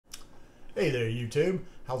Hey there, YouTube.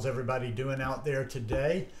 How's everybody doing out there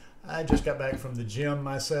today? I just got back from the gym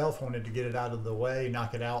myself, wanted to get it out of the way,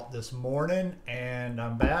 knock it out this morning, and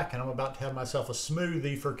I'm back and I'm about to have myself a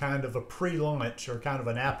smoothie for kind of a pre-lunch or kind of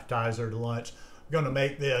an appetizer to lunch. I'm going to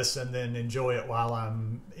make this and then enjoy it while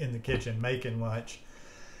I'm in the kitchen making lunch.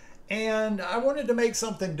 And I wanted to make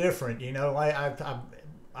something different. You know,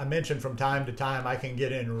 I mentioned from time to time I can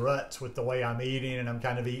get in ruts with the way I'm eating, and I'm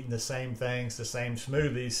kind of eating the same things, the same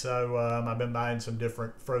smoothies. So I've been buying some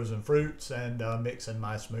different frozen fruits and mixing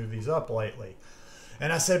my smoothies up lately.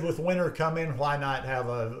 And I said, with winter coming, why not have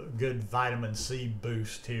a good vitamin C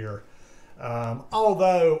boost here?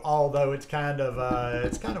 Although it's kind of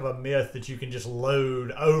a myth that you can just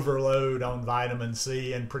overload on vitamin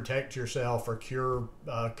C and protect yourself or cure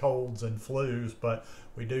colds and flus, but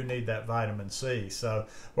we do need that vitamin C. So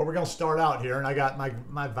what we're going to start out here, and I got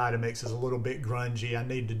my Vitamix is a little bit grungy. I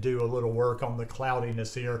need to do a little work on the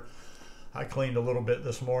cloudiness here. I cleaned a little bit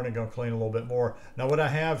this morning, going to clean a little bit more. Now what I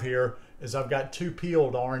have here is I've got 2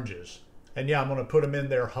 peeled oranges. And yeah, I'm going to put them in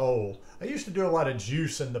there whole. I used to do a lot of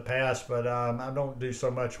juice in the past, but I don't do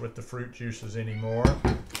so much with the fruit juices anymore.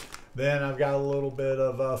 Then I've got a little bit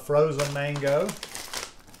of frozen mango.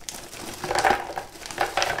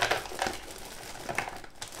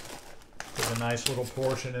 Put a nice little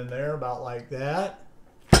portion in there, about like that.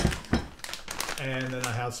 And then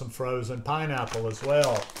I have some frozen pineapple as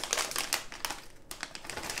well.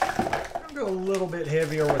 I'll go a little bit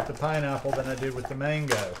heavier with the pineapple than I did with the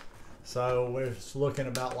mango. So it's looking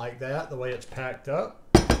about like that, the way it's packed up.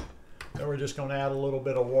 Then we're just going to add a little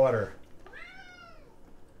bit of water.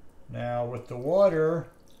 Now with the water,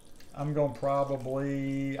 I'm going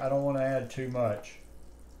to I don't want to add too much.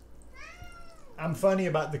 I'm funny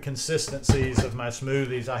about the consistencies of my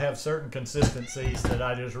smoothies. I have certain consistencies that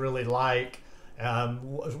I just really like.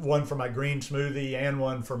 One for my green smoothie and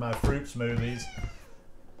one for my fruit smoothies.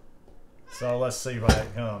 So let's see how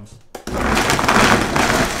it comes.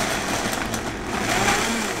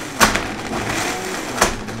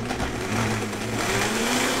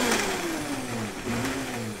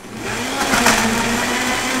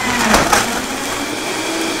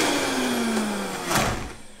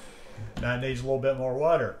 Now it needs a little bit more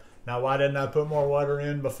water. Now why didn't I put more water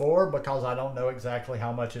in before? Because I don't know exactly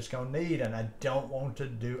how much it's going to need, and I don't want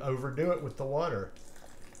to overdo it with the water.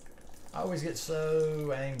 I always get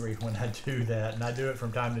so angry when I do that, and I do it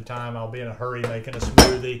from time to time. I'll be in a hurry making a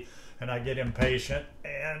smoothie, and I get impatient,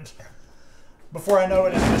 and before I know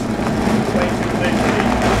it, it's just way too thick to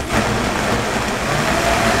eat.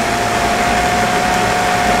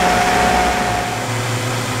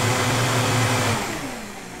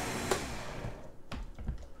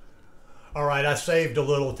 All right, I saved a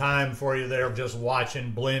little time for you there just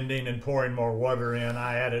watching blending and pouring more water in.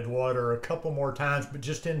 I added water a couple more times, but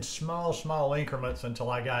just in small increments until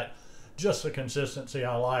I got just the consistency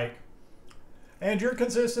I like. And your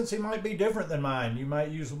consistency might be different than mine. You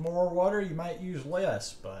might use more water, you might use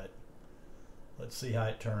less, but let's see how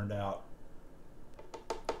it turned out.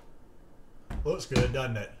 Looks good,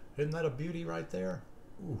 doesn't it? Isn't that a beauty right there?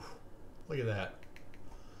 Ooh, look at that.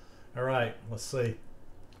 All right, let's see.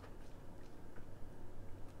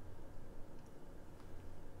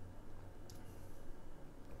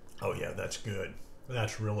 Oh yeah, that's good.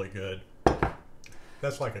 That's really good.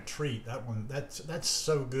 That's like a treat. That one, that's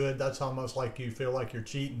so good. That's almost like you feel like you're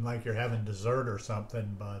cheating, like you're having dessert or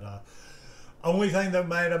something. But only thing that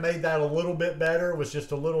might have made that a little bit better was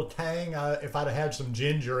just a little tang. If I'd have had some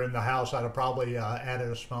ginger in the house, I'd have probably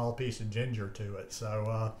added a small piece of ginger to it.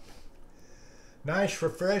 So nice,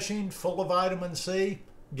 refreshing, full of vitamin C.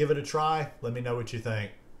 Give it a try. Let me know what you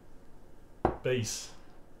think. Peace.